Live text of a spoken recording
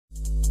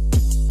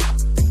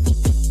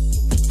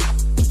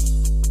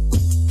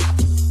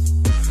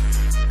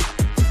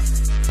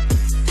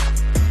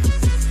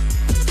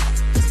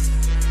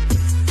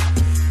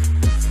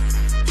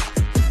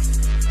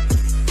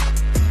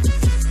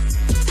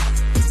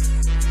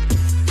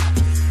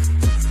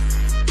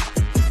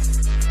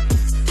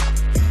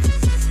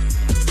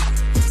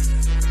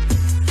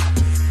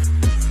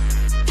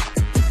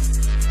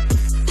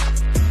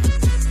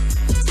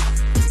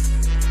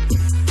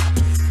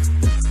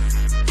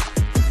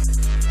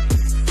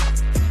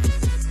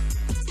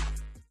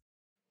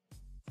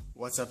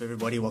What's up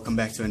everybody, welcome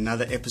back to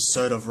another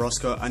episode of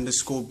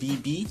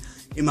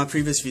Roscoe_BB. In my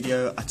previous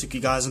video I took you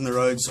guys on the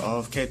roads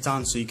of Cape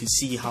Town so you can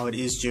see how it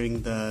is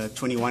during the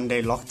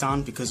 21-day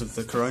lockdown because of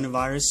the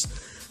coronavirus.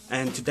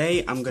 And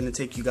today I'm going to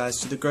take you guys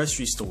to the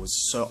grocery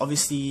stores. So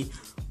obviously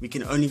we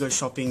can only go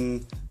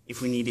shopping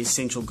if we need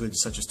essential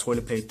goods such as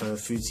toilet paper,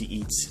 food to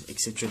eat,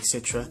 etc,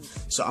 etc.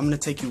 So I'm going to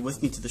take you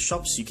with me to the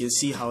shops so you can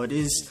see how it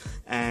is,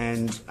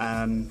 and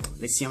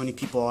let's see how many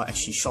people are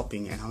actually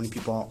shopping and how many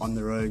people are on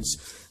the roads.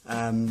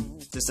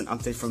 Just an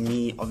update from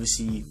me.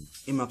 Obviously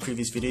in my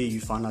previous video you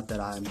found out that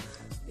I'm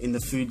in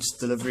the food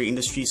delivery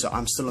industry, so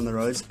I'm still on the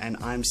roads and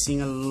I'm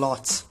seeing a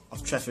lot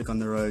of traffic on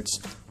the roads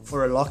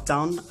for a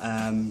lockdown.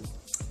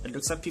 It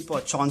looks like people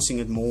are chancing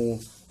it more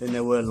than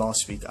they were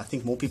last week. I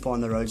think more people on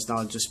the roads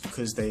now just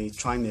because they're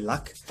trying their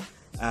luck.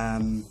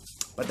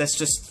 But that's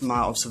just my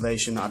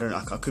observation. I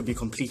could be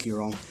completely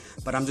wrong,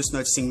 but I'm just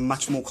noticing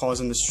much more cars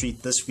on the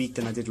street this week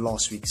than I did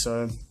last week.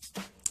 So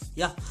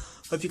yeah,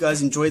 hope you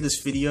guys enjoyed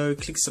this video.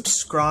 Click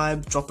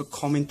subscribe, drop a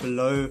comment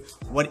below.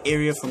 What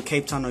area from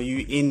Cape Town are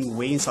you in?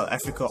 Where in South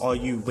Africa are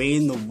you? Where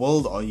in the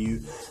world are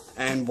you?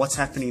 And what's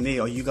happening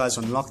there? Are you guys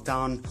on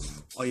lockdown?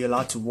 Are you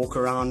allowed to walk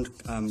around?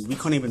 We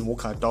can't even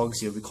walk our dogs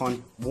here. We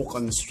can't walk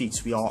on the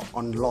streets. We are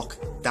on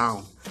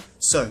lockdown.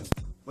 So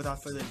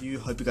without further ado,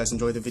 hope you guys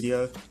enjoy the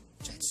video.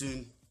 Chat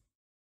soon.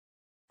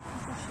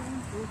 I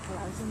shouldn't wear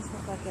gloves and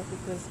stuff like that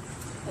because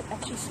it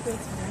actually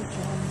spreads more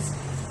germs.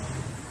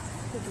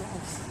 The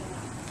gloves.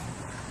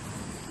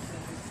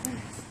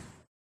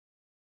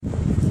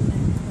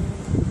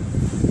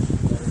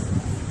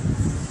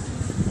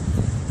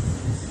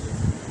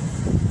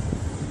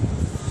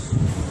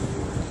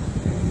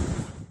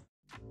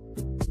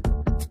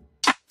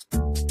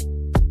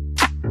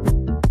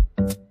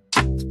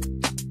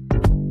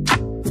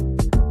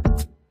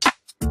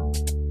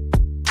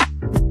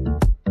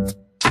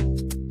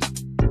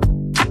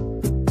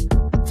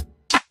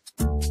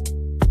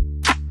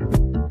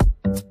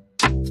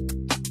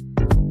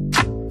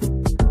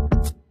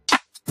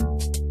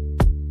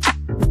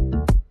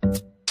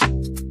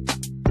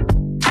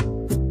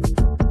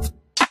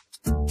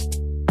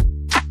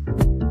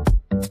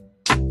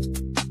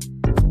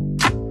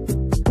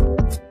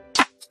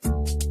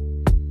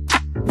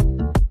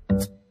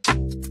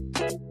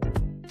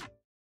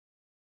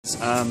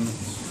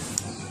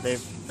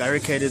 They've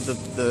barricaded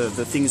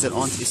the things that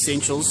aren't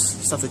essentials,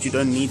 stuff that you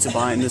don't need to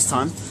buy in this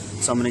time.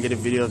 So I'm going to get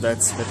a video of that.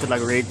 They put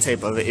like red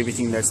tape over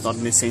everything that's not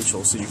an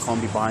essential, so you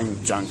can't be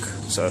buying junk.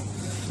 So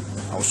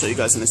I'll show you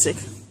guys in a sec.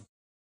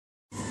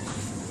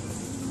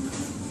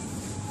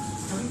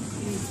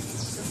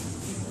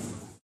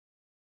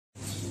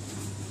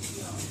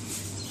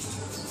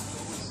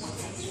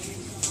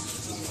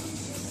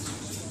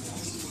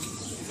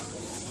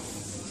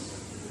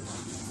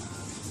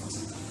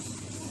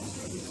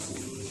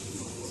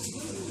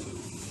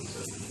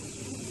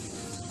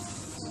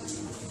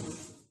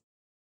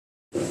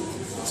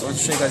 So I want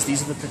to show you guys,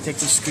 these are the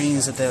protective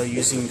screens that they are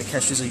using, the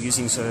cashiers are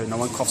using, so no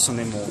one coughs on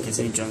them or gets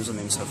any germs on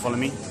them. So follow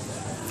me.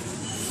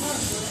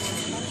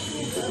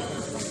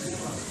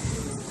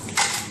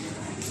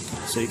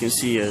 So you can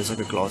see there's like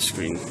a glass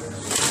screen.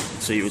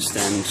 So you would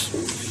stand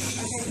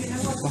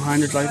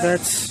behind it like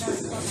that.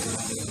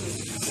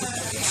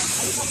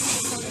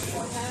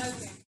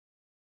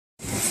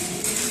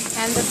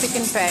 And the Pick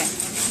n Pay.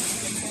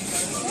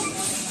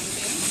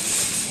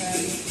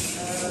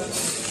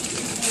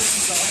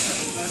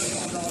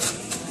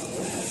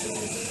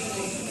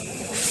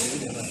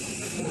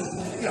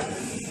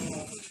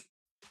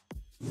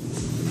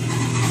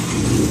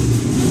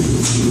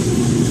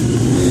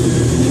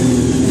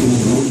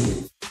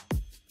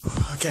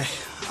 Okay,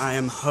 I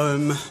am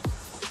home.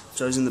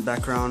 Joe's in the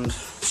background.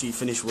 She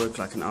finished work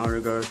like an hour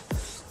ago.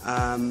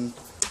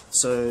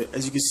 So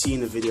as you can see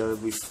in the video,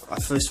 I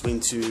first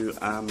went to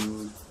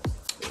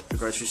the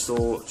grocery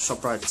store,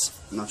 Checkers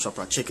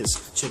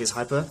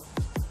Hyper,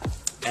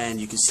 and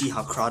you can see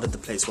how crowded the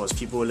place was.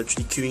 People were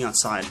literally queuing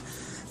outside,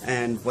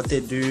 and what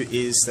they do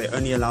is they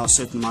only allow a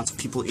certain amount of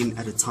people in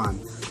at a time.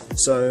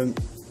 So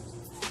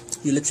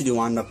you literally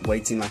wind up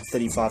waiting like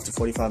 35 to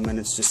 45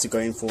 minutes just to go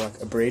in for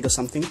like a bread or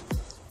something.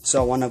 So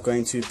I wound up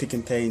going to Pick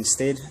n Pay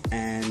instead,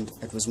 and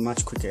it was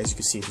much quicker. As you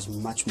can see, it was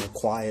much more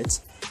quiet.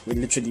 I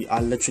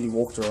literally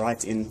walked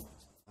right in.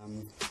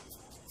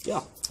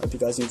 Yeah, hope you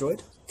guys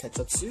enjoyed.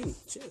 Catch up soon.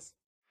 Cheers.